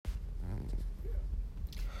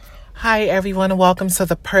Hi, everyone, and welcome to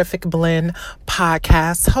the Perfect Blend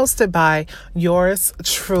podcast, hosted by yours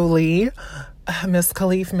truly, Miss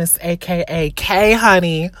Khalif, Miss AKA K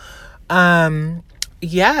Honey.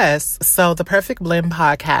 Yes, so the Perfect Blend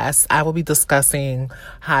podcast, I will be discussing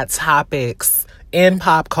hot topics in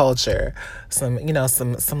pop culture, some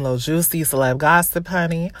little juicy celeb gossip,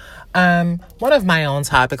 honey. One of my own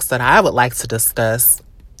topics that I would like to discuss,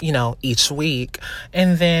 each week,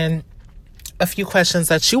 and then a few questions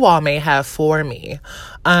that you all may have for me.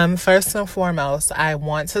 First and foremost, I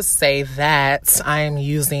want to say that I am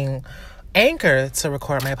using Anchor to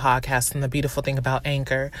record my podcast. And the beautiful thing about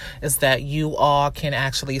Anchor is that you all can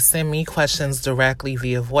actually send me questions directly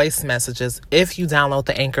via voice messages if you download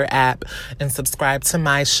the Anchor app and subscribe to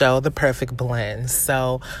my show, The Perfect Blend.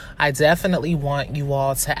 So I definitely want you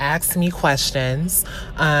all to ask me questions.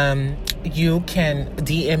 You can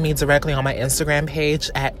DM me directly on my Instagram page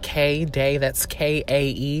at KDAY. That's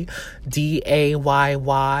KAEDAYY.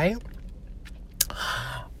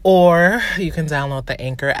 Or you can download the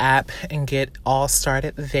Anchor app and get all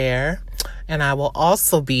started there. And I will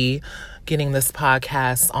also be getting this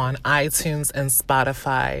podcast on iTunes and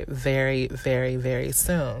Spotify very, very, very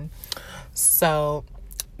soon. So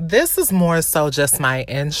this is more so just my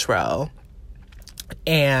intro.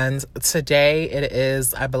 And today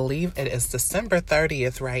I believe it is December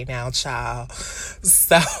 30th right now, child.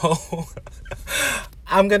 So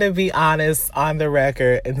I'm going to be honest on the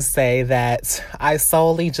record and say that I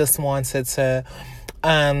solely just wanted to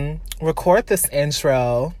record this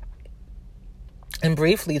intro and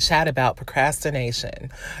briefly chat about procrastination.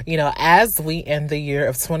 As we end the year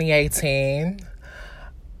of 2018,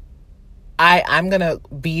 I'm going to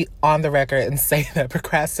be on the record and say that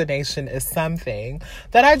procrastination is something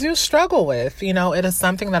that I do struggle with. It is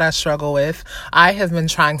something that I struggle with. I have been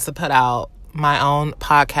trying to put out my own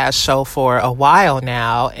podcast show for a while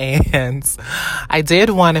now, and I did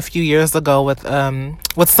one a few years ago with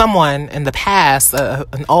someone in the past,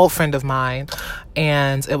 an old friend of mine,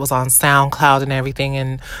 and it was on SoundCloud and everything,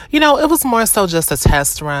 and it was more so just a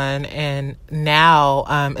test run. And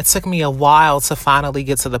now it took me a while to finally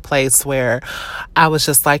get to the place where I was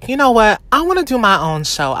just like, you know what, I want to do my own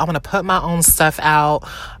show. I want to put my own stuff out.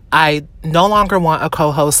 I no longer want a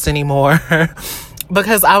co-host anymore.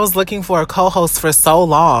 Because I was looking for a co-host for so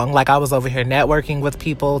long. Like, I was over here networking with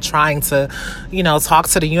people, trying to, talk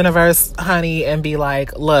to the universe, honey, and be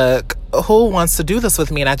like, look, who wants to do this with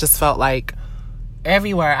me? And I just felt like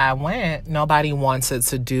everywhere I went, nobody wanted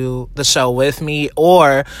to do the show with me,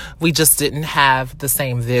 or we just didn't have the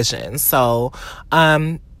same vision. So,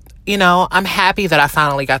 I'm happy that I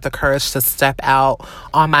finally got the courage to step out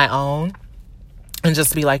on my own and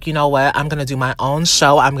just be like, you know what, I'm going to do my own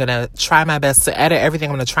show. I'm going to try my best to edit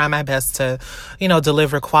everything. I'm going to try my best to,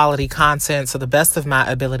 deliver quality content to the best of my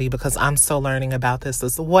ability, because I'm still learning about this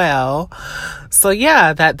as well. So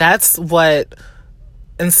yeah, that's what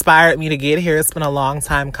inspired me to get here. It's been a long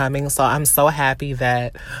time coming. So I'm so happy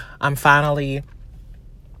that I'm finally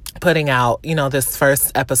putting out, this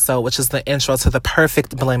first episode, which is the intro to the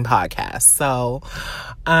Perfect Blend podcast. So,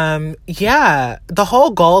 the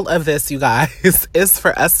whole goal of this, you guys, is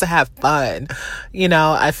for us to have fun.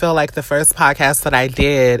 I feel like the first podcast that I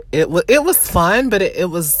did, it was fun, but it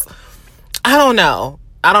was, I don't know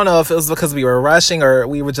if it was because we were rushing or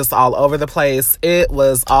we were just all over the place. It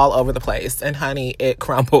was all over the place, and honey, it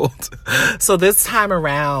crumbled. So this time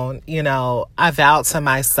around, I vowed to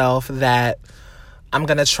myself that I'm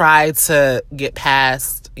going to try to get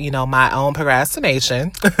past, my own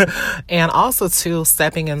procrastination. And also, too,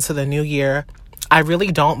 stepping into the new year, I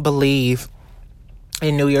really don't believe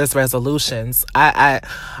in New Year's resolutions. I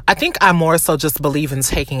think I more so just believe in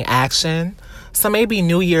taking action. So maybe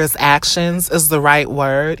New Year's actions is the right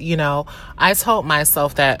word. I told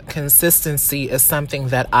myself that consistency is something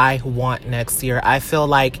that I want next year. I feel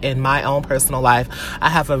like in my own personal life, I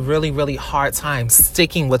have a really, really hard time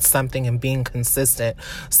sticking with something and being consistent.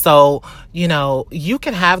 So, you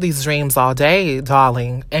can have these dreams all day,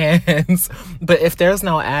 darling. But if there's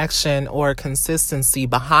no action or consistency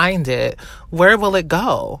behind it, where will it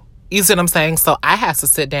go? You see what I'm saying? So I had to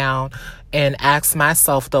sit down and ask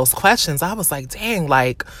myself those questions. I was like, dang,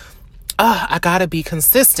 I gotta be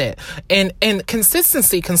consistent. And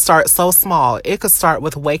consistency can start so small. It could start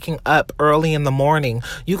with waking up early in the morning.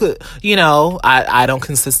 You could, I don't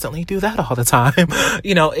consistently do that all the time.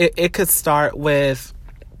 It could start with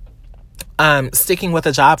sticking with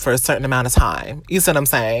a job for a certain amount of time. You see what I'm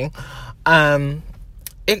saying?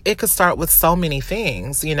 It could start with so many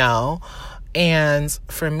things, And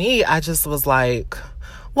for me, I just was like,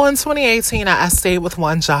 Well, in 2018, I stayed with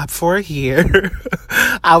one job for a year.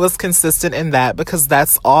 I was consistent in that because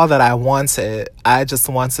that's all that I wanted. I just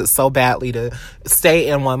wanted so badly to stay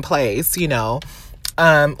in one place,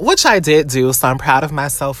 which I did do. So I'm proud of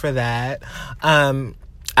myself for that.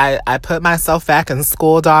 I put myself back in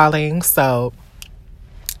school, darling. So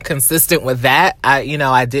consistent with that,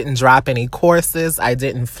 I didn't drop any courses. I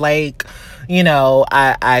didn't flake.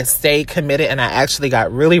 I stayed committed, and I actually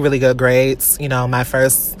got really, really good grades. My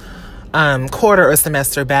first quarter or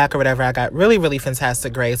semester back or whatever, I got really, really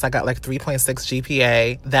fantastic grades. I got like 3.6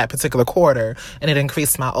 GPA that particular quarter, and it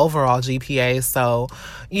increased my overall GPA. So,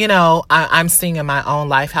 I'm seeing in my own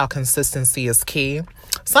life how consistency is key.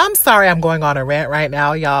 So I'm sorry I'm going on a rant right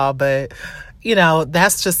now, y'all, but,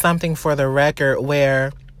 that's just something for the record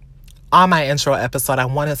where on my intro episode, I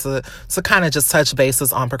wanted to kind of just touch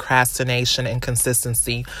bases on procrastination and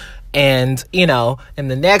consistency. And, in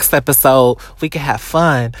the next episode, we can have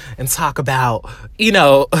fun and talk about,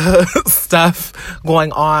 stuff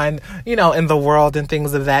going on, in the world and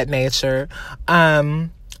things of that nature.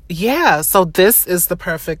 So this is the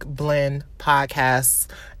Perfect Blend podcast,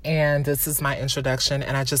 and this is my introduction.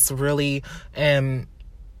 And I just really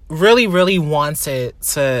really wanted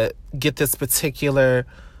to get this particular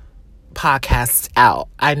podcast out.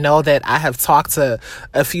 I know that I have talked to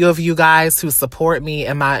a few of you guys who support me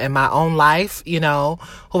in my own life,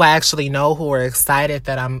 who I actually know, who are excited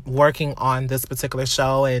that I'm working on this particular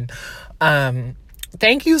show. And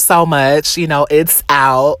thank you so much. It's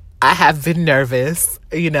out. I have been nervous,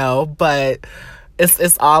 but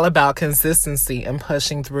it's all about consistency and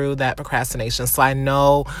pushing through that procrastination. So I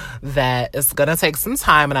know that it's gonna take some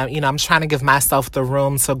time, and I'm trying to give myself the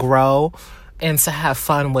room to grow and to have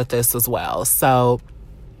fun with this as well. So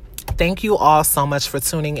thank you all so much for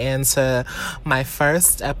tuning in to my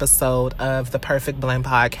first episode of the Perfect Blend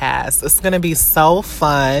podcast. It's going to be so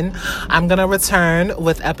fun. I'm going to return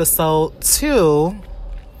with episode 2.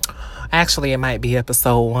 Actually, it might be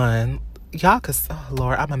episode 1. Y'all,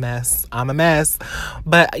 Lord, I'm a mess.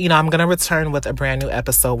 But, I'm going to return with a brand new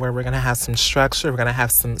episode where we're going to have some structure. We're going to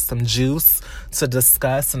have some juice to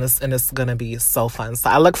discuss, and it's going to be so fun. So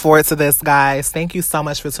I look forward to this, guys. Thank you so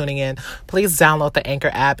much for tuning in. Please download the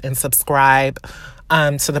Anchor app and subscribe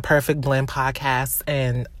to the Perfect Blend podcast,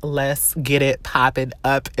 and let's get it popping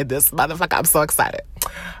up in this motherfucker. I'm so excited.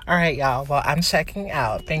 All right, y'all. Well, I'm checking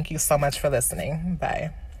out. Thank you so much for listening.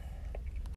 Bye.